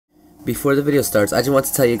before the video starts, I just want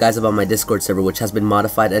to tell you guys about my Discord server, which has been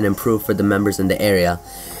modified and improved for the members in the area.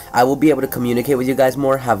 I will be able to communicate with you guys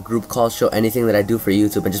more, have group calls, show anything that I do for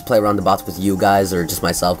YouTube, and just play around the bots with you guys, or just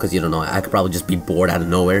myself, because you don't know, I could probably just be bored out of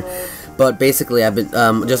nowhere. But basically, I've been,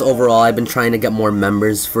 just overall, I've been trying to get more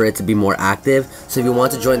members for it to be more active. So if you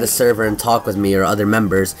want to join the server and talk with me or other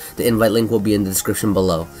members, the invite link will be in the description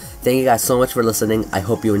below. Thank you guys so much for listening. I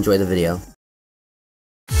hope you enjoy the video.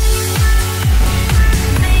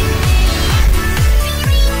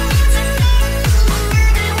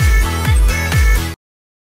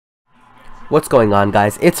 What's going on,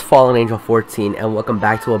 guys? It's Fallen Angel 14 and welcome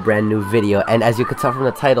back to a brand new video. And as you can tell from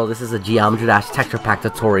the title, this is a Geometry Dash texture pack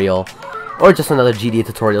tutorial, or just another GD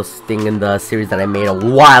tutorial thing in the series that I made a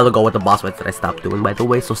while ago with the boss fights that I stopped doing, by the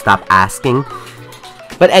way, so stop asking.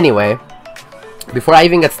 But anyway, before I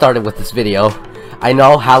even get started with this video, I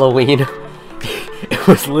know Halloween it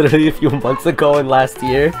was literally a few months ago and last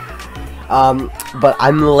year. But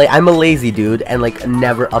I'm a lazy dude and like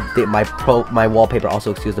never update my wallpaper.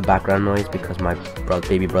 Also, excuse the background noise because my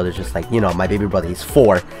baby brother's just like, you know, my baby brother, he's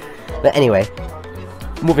 4. But anyway,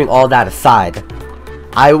 moving all that aside,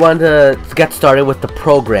 I want to get started with the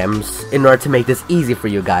programs in order to make this easy for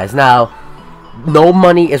you guys. Now, no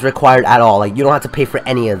money is required at all. Like, you don't have to pay for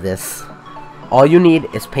any of this. All you need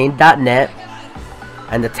is paint.net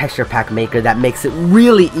and the texture pack maker that makes it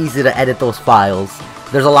really easy to edit those files.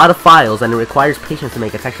 There's a lot of files and it requires patience to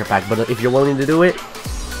make a texture pack, but if you're willing to do it,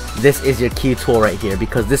 this is your key tool right here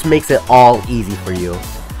because this makes it all easy for you.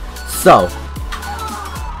 So,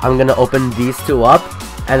 I'm going to open these two up,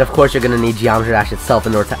 and of course you're going to need Geometry Dash itself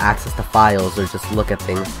in order to access the files or just look at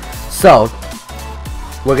things. So,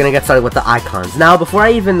 we're going to get started with the icons. Now, before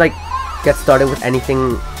I even like get started with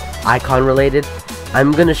anything icon related,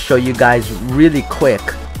 I'm going to show you guys really quick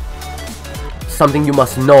something you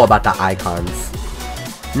must know about the icons.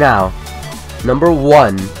 Now, number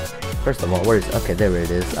 1, first of all, where is it? Okay, there it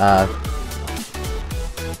is.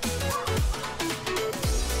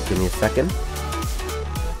 Give me a second.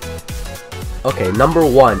 Okay, number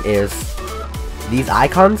 1 is these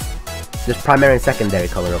icons. There's primary and secondary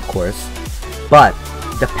color, of course, but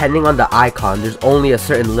depending on the icon, there's only a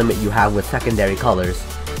certain limit you have with secondary colors.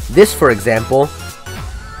 This, for example,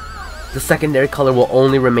 the secondary color will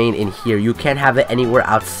only remain in here. You can't have it anywhere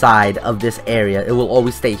outside of this area. It will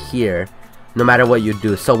always stay here, no matter what you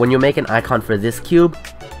do. So when you make an icon for this cube,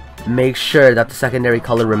 make sure that the secondary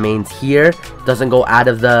color remains here. Doesn't go out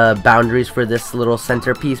of the boundaries for this little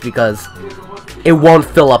centerpiece because it won't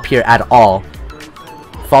fill up here at all.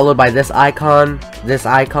 Followed by this icon, this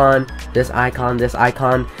icon, this icon, this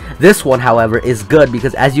icon. This one, however, is good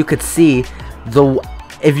because as you could see,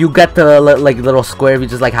 if you get the like little square, if you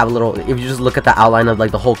just like have a little, if you just look at the outline of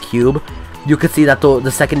like the whole cube, you could see that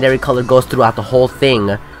the secondary color goes throughout the whole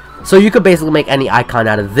thing. So you could basically make any icon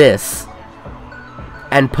out of this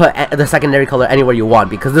and put the secondary color anywhere you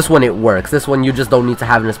want, because this one it works. This one you just don't need to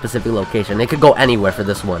have in a specific location. It could go anywhere for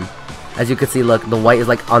this one. As you can see, look, the white is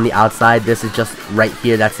like on the outside. This is just right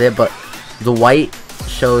here, that's it. But the white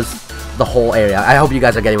shows the whole area. I hope you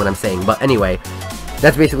guys are getting what I'm saying. But anyway,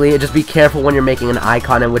 that's basically it. Just be careful when you're making an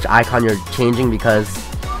icon and which icon you're changing, because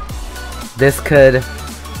this could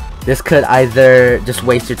either just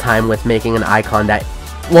waste your time with making an icon that,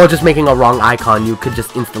 well, just making a wrong icon. You could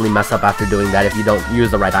just instantly mess up after doing that if you don't use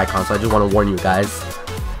the right icon. So I just want to warn you guys,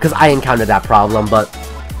 because I encountered that problem. But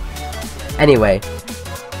anyway,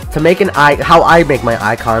 to make how I make my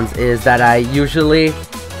icons is that I usually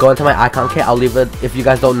go into my icon kit. I'll leave it, if you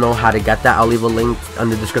guys don't know how to get that, I'll leave a link in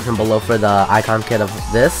the description below for the icon kit of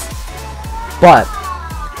this. But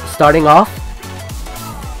starting off,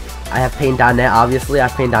 I have paint.net. obviously I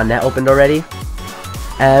have paint.net opened already,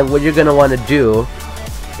 and what you're gonna want to do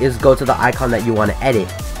is go to the icon that you want to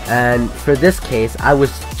edit. And for this case, I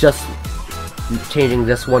was just changing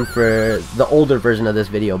this one for the older version of this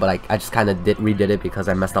video, but I just kind of redid it because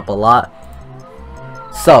I messed up a lot.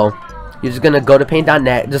 So you're just gonna go to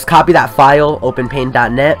paint.net, just copy that file, open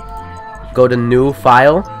paint.net, go to new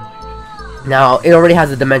file. Now it already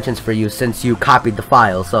has the dimensions for you since you copied the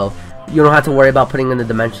file, so you don't have to worry about putting in the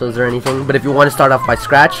dimensions or anything. But if you want to start off by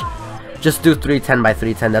scratch, just do 310 by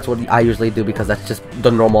 310. That's what I usually do because that's just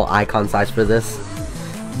the normal icon size for this.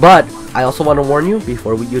 But I also want to warn you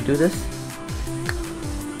before you do this.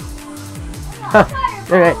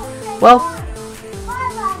 Alright, well,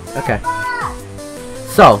 okay.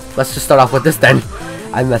 So, let's just start off with this then.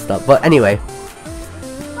 I messed up. But anyway,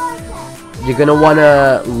 you're going to want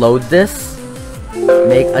to load this.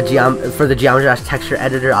 Make a for the Geometry Dash texture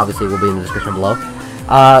editor. Obviously, it will be in the description below.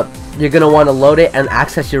 You're going to want to load it and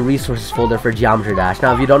access your resources folder for Geometry Dash.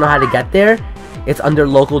 Now, if you don't know how to get there, It's under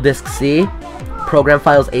local disk C, program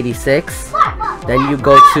files 86. Then you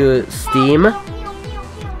go to Steam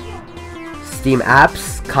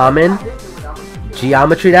apps, common,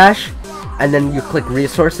 geometry dash, and then you click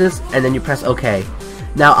resources, and then you press OK.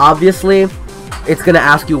 Now obviously, it's gonna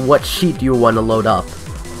ask you what sheet do you want to load up.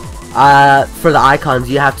 For the icons,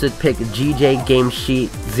 you have to pick GJ Game Sheet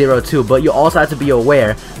 02, but you also have to be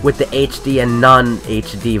aware with the HD and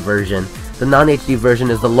non-HD version. The non-HD version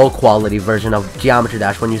is the low quality version of Geometry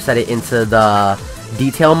Dash when you set it into the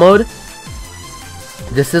detail mode.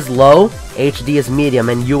 This is low, HD is medium,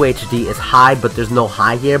 and UHD is high, but there's no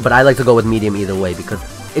high here, but I like to go with medium either way because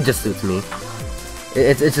it just suits me.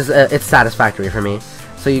 It's satisfactory for me.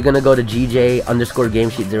 So you're gonna go to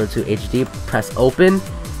GJ_GameSheet02 HD, press open,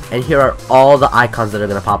 and here are all the icons that are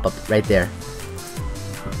gonna pop up right there.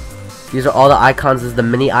 These are all the icons. This is the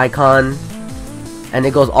mini icon, and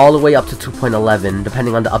it goes all the way up to 2.11,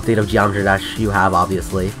 depending on the update of Geometry Dash you have,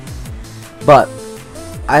 obviously. But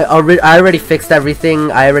I already fixed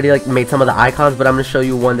everything. I already made some of the icons, but I'm gonna show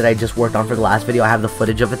you one that I just worked on for the last video. I have the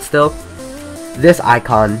footage of it still. This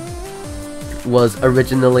icon was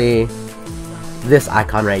originally this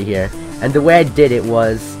icon right here, and the way I did it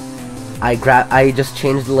was I just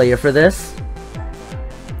changed the layer for this.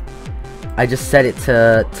 I just set it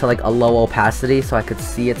to like a low opacity so I could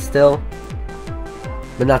see it still,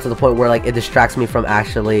 but not to the point where like it distracts me from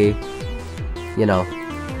actually, you know,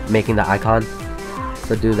 making the icon.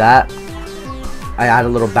 So do that. I add a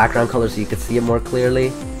little background color so you could see it more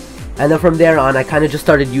clearly, and then from there on I kind of just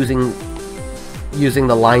started using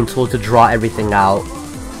the line tool to draw everything out.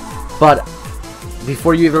 But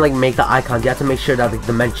before you even make the icons, you have to make sure that the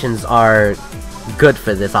dimensions are good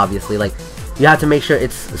for this. Obviously, you have to make sure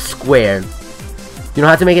it's squared. You don't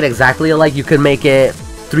have to make it exactly alike. You could make it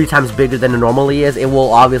 3 times bigger than it normally is. It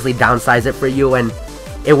will obviously downsize it for you, and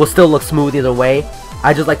it will still look smooth either way.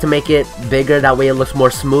 I just like to make it bigger, that way it looks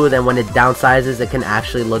more smooth, and when it downsizes it can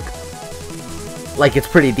actually look like it's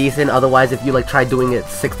pretty decent. Otherwise, if you try doing it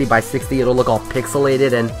 60 by 60, it'll look all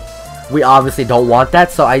pixelated, and we obviously don't want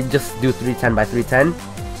that. So I just do 310 by 310.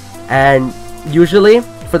 And usually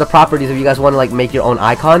for the properties, if you guys want to make your own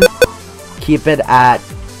icon, keep it at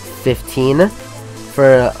 15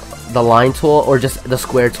 for the line tool, or just the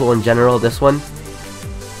square tool in general, this one.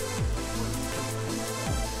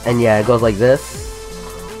 And yeah, it goes like this.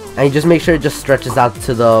 And you just make sure it just stretches out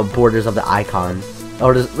to the borders of the icon,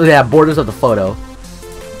 or yeah, borders of the photo.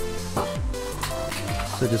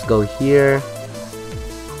 So just go here.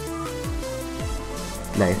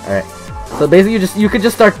 Nice. Alright. So basically you could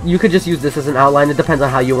just use this as an outline. It depends on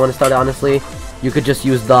how you want to start it, honestly. You could just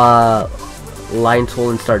use the line tool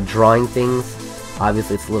and start drawing things.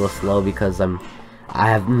 Obviously it's a little slow because I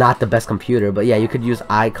have not the best computer, but yeah, you could use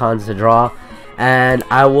icons to draw. And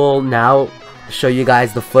I will now show you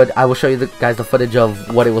guys the footage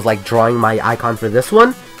of what it was like drawing my icon for this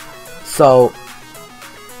one. So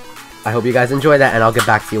I hope you guys enjoy that, and I'll get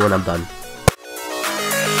back to you when I'm done.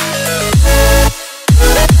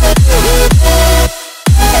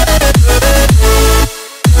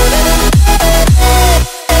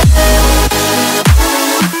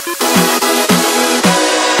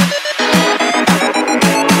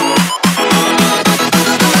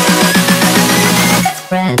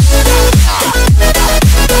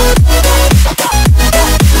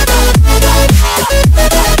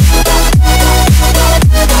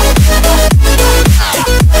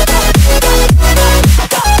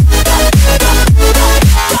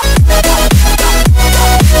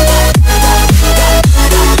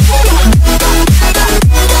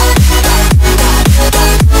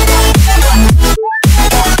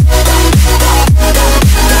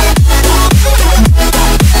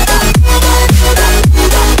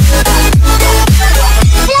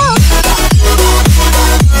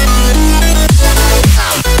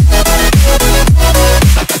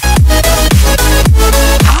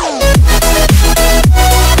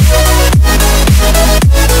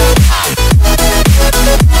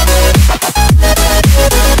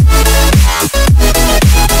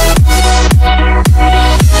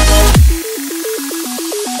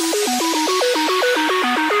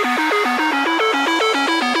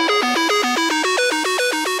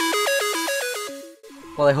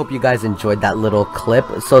 Well, I hope you guys enjoyed that little clip.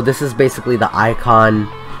 So this is basically the icon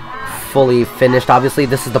fully finished. Obviously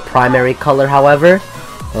this is the primary color, however.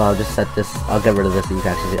 Well, I'll just set this, I'll get rid of this so you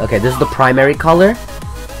can actually see. Okay, this is the primary color.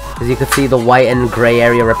 As you can see, the white and gray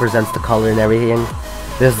area represents the color and everything.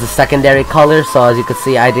 This is the secondary color, so as you can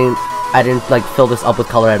see, I didn't like fill this up with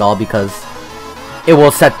color at all because it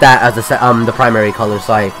will set that as the primary color.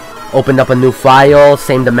 So I opened up a new file,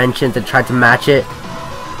 same dimensions, and tried to match it.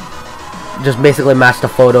 just basically match the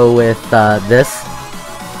photo with this,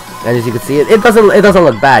 and as you can see, it doesn't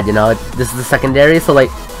look bad, you know. This is the secondary, so like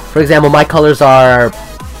for example, my colors are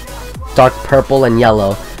dark purple and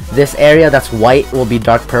yellow. This area that's white will be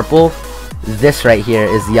dark purple. This right here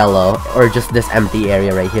is yellow, or just this empty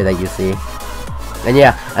area right here that you see. And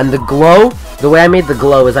yeah, and the glow, the way I made the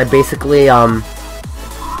glow is I basically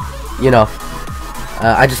you know,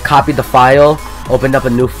 I just copied the file, opened up a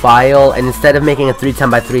new file, and instead of making a 310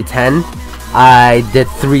 by 310, I did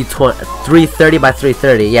 330 by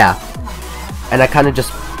 330, yeah. And I kind of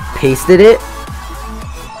just pasted it.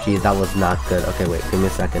 Jeez, that was not good. Okay, wait, give me a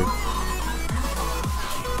second.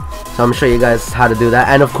 So I'm gonna show you guys how to do that.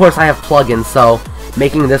 And of course I have plugins, so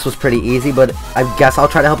making this was pretty easy, but I guess I'll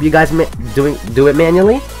try to help you guys do it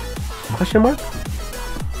manually? Question mark?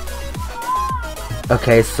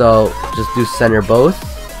 Okay, so just do center both.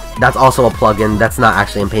 That's also a plugin. That's not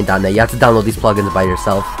actually in Paint.net. You have to download these plugins by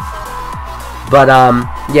yourself. But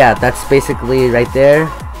yeah, that's basically right there.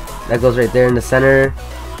 That goes right there in the center.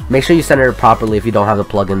 Make sure you center it properly if you don't have the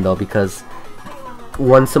plugin though, because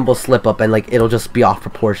one simple slip up and like it'll just be off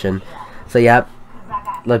proportion. So yeah,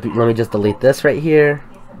 let me just delete this right here.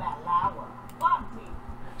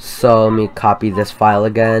 So let me copy this file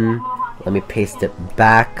again. Let me paste it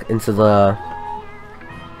back into the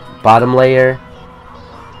bottom layer.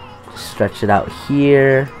 Stretch it out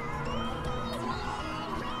here.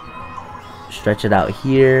 Stretch it out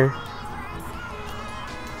here.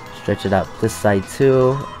 Stretch it out this side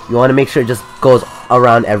too. You want to make sure it just goes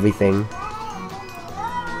around everything.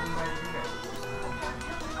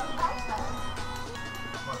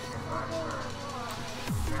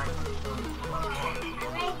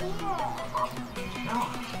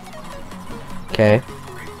 Okay,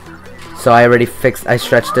 so I already I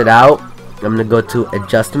stretched it out. I'm gonna go to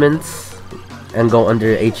adjustments and go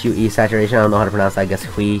under HUE saturation. I don't know how to pronounce that. I guess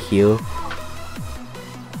hue.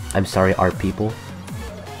 I'm sorry, art people.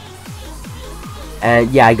 And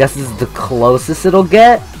yeah, I guess this is the closest it'll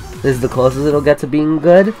get. This is the closest it'll get to being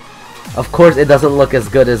good. Of course, it doesn't look as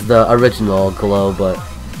good as the original glow, but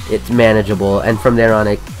it's manageable. And from there on,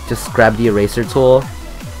 I just grab the eraser tool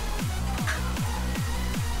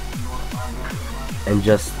and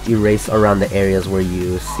just erase around the areas where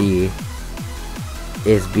you see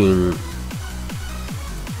is being.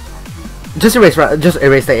 Just erase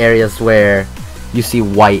the areas where you see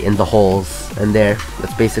white in the holes, and there.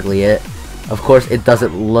 That's basically it. Of course, it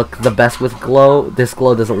doesn't look the best with glow. This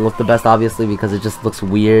glow doesn't look the best, obviously, because it just looks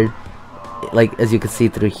weird. Like, as you can see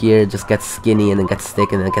through here, it just gets skinny and then gets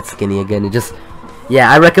thick and then it gets skinny again. It just,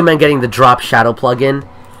 yeah, I recommend getting the drop shadow plugin.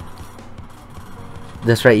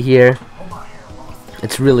 This right here.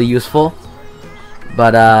 It's really useful.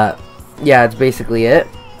 But, yeah, it's basically it.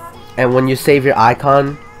 And when you save your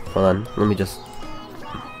icon, hold on, let me just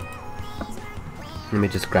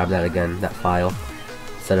grab that again, that file,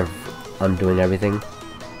 instead of undoing everything.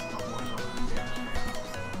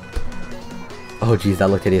 Oh geez, that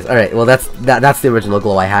looked hideous. Alright, well that's the original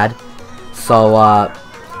glow I had. So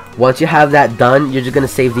once you have that done, you're just gonna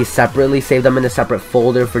save these separately. Save them in a separate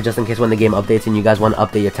folder for just in case when the game updates and you guys want to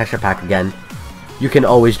update your texture pack again. You can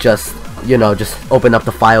always just, you know, just open up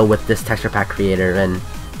the file with this texture pack creator and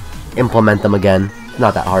implement them again.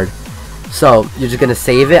 Not that hard. So you're just gonna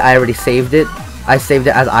save it. I already saved it. I saved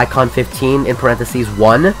it as icon 15 in parentheses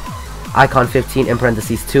 1. Icon 15 in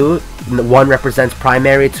parentheses 2. 1 represents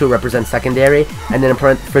primary, 2 represents secondary, and then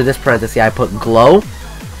for this parenthesis I put glow.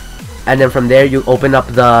 And then from there you open up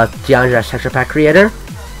the Geometry Texture Pack Creator.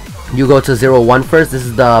 You go to 01 first. This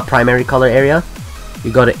is the primary color area.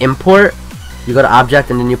 You go to import. You go to object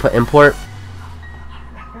and then you put import.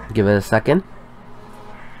 Give it a second.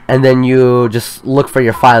 And then you just look for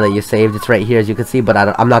your file that you saved. It's right here as you can see, but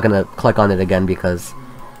I'm not gonna click on it again because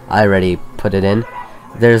I already put it in.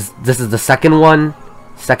 This is the second one,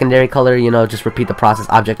 secondary color, you know, just repeat the process,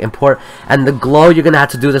 object, import. And the glow, you're gonna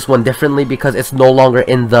have to do this one differently because it's no longer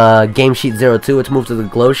in the game sheet 02, it's moved to the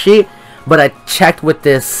glow sheet. But I checked with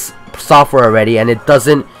this software already and it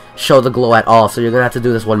doesn't show the glow at all, so you're gonna have to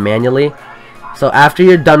do this one manually. So after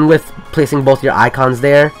you're done with placing both your icons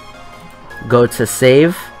there, go to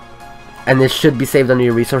save, and this should be saved under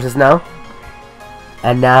your resources now.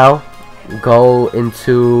 And now go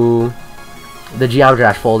into the Geometry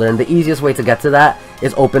Dash folder, and the easiest way to get to that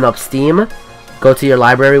is open up Steam, go to your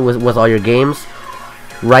library with all your games,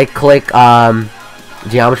 right click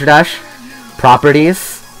Geometry Dash,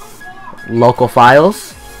 properties, local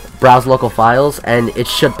files, browse local files, and it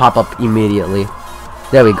should pop up immediately.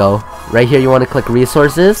 There we go. Right here you want to click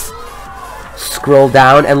resources, scroll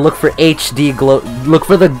down and look for HD glow. Look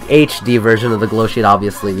for the HD version of the glow sheet,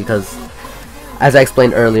 obviously, because As I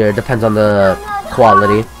explained earlier, it depends on the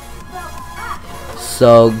quality.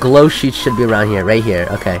 So glow sheet should be around here, right here.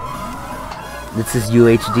 Okay. This is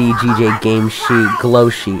UHD GJ game sheet glow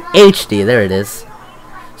sheet HD. There it is.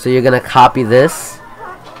 So you're gonna copy this.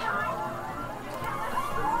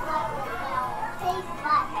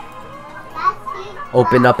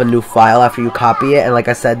 Open up a new file after you copy it, and like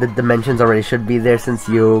I said, the dimensions already should be there since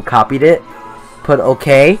you copied it. Put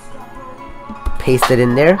OK. Paste it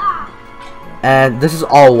in there. And this is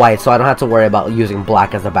all white, so I don't have to worry about using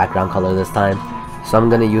black as the background color this time. So I'm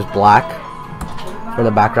gonna use black for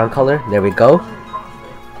the background color. There we go.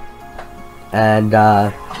 And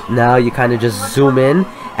now you kind of just zoom in,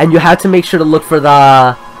 and you have to make sure to look for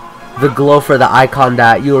the glow for the icon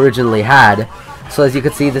that you originally had. So as you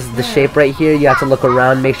can see, this is the shape right here. You have to look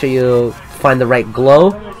around, make sure you find the right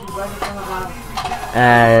glow.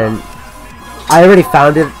 And I already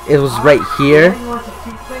found it. It was right here.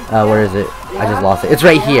 Where is it? I just lost it. It's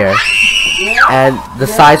right here. And the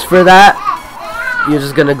size for that, you're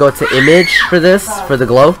just gonna go to image for this, for the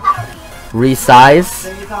glow.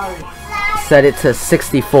 Resize. Set it to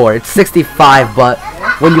 64. It's 65, but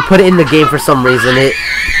when you put it in the game for some reason,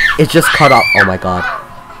 it just cut off. Oh my god.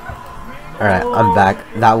 Alright, I'm back.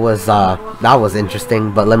 That was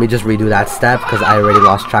interesting, but let me just redo that step because I already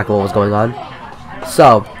lost track of what was going on.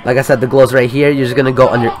 So, like I said, the glow's right here. You're just gonna go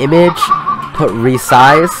under image, put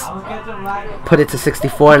resize, put it to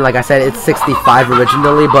 64, and like I said, it's 65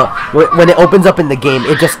 originally, but when it opens up in the game,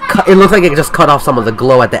 it looks like it just cut off some of the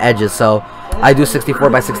glow at the edges. So I do 64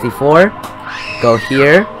 by 64. Go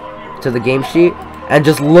here to the game sheet and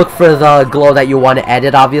just look for the glow that you want to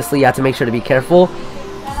edit. Obviously, you have to make sure to be careful.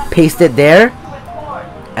 Paste it there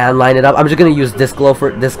and line it up. I'm just gonna use this glow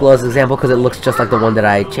as an example because it looks just like the one that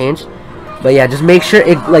I changed. But yeah, just make sure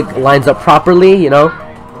it like lines up properly. You know,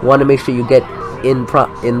 want to make sure you get in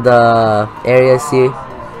the area. See,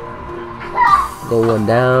 go one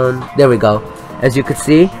down. There we go. As you can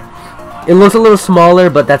see, it looks a little smaller,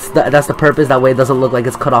 but that's the purpose. That way, it doesn't look like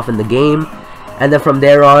it's cut off in the game. And then from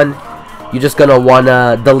there on, you're just gonna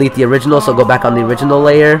wanna delete the original. So go back on the original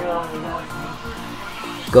layer.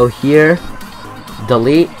 Go here,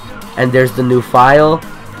 delete, and there's the new file.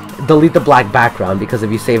 Delete the black background because if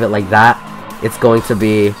you save it like that, it's going to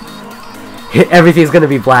be everything's gonna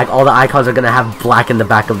be black. All the icons are gonna have black in the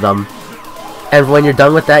back of them. And when you're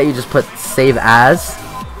done with that, you just put save as.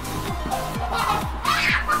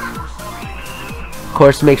 Of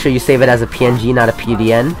course, make sure you save it as a PNG, not a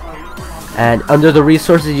PDN. And under the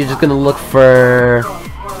resources, you're just gonna look for,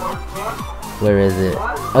 where is it?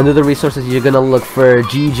 Under the resources, you're gonna look for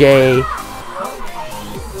GJ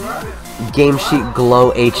Game Sheet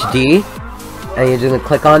Glow HD, and you're just gonna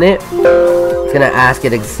click on it. It's gonna ask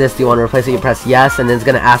it exists. Do you want to replace it? You press yes, and then it's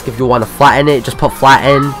gonna ask if you want to flatten it. Just put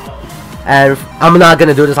flatten. And I'm not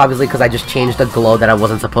gonna do this obviously because I just changed the glow that I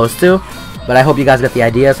wasn't supposed to. But I hope you guys get the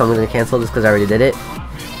idea, so I'm gonna cancel this because I already did it.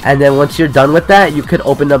 And then once you're done with that, you could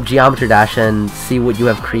open up Geometry Dash and see what you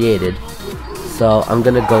have created. So I'm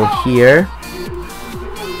gonna go here.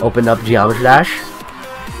 Open up Geometry Dash,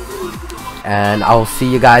 and I'll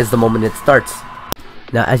see you guys the moment it starts.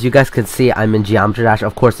 Now, as you guys can see, I'm in Geometry Dash.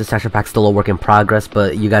 Of course, this texture pack's still a work in progress,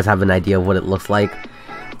 but you guys have an idea of what it looks like.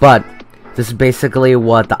 But this is basically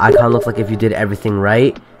what the icon looks like if you did everything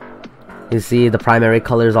right. You see, the primary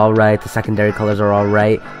color is all right, the secondary colors are all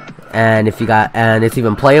right, and it's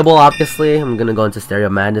even playable. Obviously, I'm gonna go into Stereo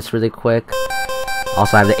Madness really quick.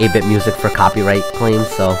 Also, I have the 8-bit music for copyright claims,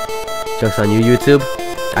 so jokes on you, YouTube.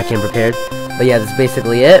 I came prepared. But yeah, that's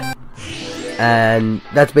basically it. And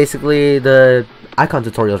that's basically the icon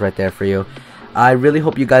tutorials right there for you. I really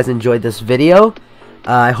hope you guys enjoyed this video.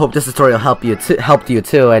 I hope this tutorial helped you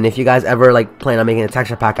too. And if you guys ever like plan on making a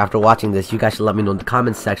texture pack after watching this, you guys should let me know in the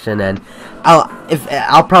comments section. And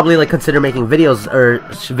I'll probably like consider making videos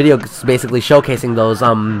basically showcasing those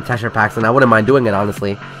texture packs, and I wouldn't mind doing it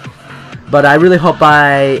honestly. But I really hope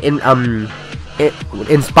it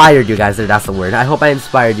inspired you guys. That's the word. I hope I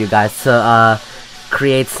inspired you guys to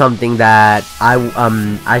create something that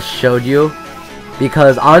I showed you,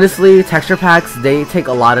 because honestly, texture packs, they take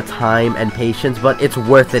a lot of time and patience, but it's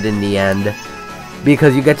worth it in the end,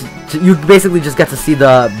 because you basically just get to see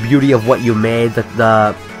the beauty of what you made.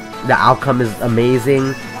 The outcome is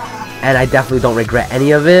amazing, and I definitely don't regret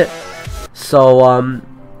any of it. So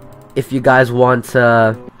if you guys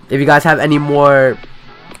have any more,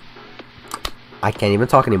 I can't even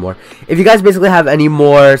talk anymore. If you guys basically have any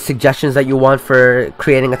more suggestions that you want for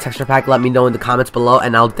creating a texture pack, let me know in the comments below,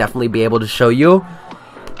 and I'll definitely be able to show you.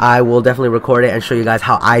 I will definitely record it and show you guys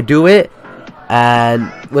how I do it. And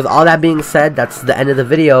with all that being said, that's the end of the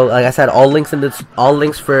video. Like I said, all links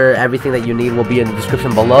for everything that you need will be in the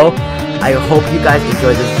description below. I hope you guys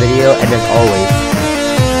enjoyed this video, and as always,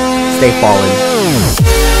 stay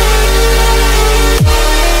fallen.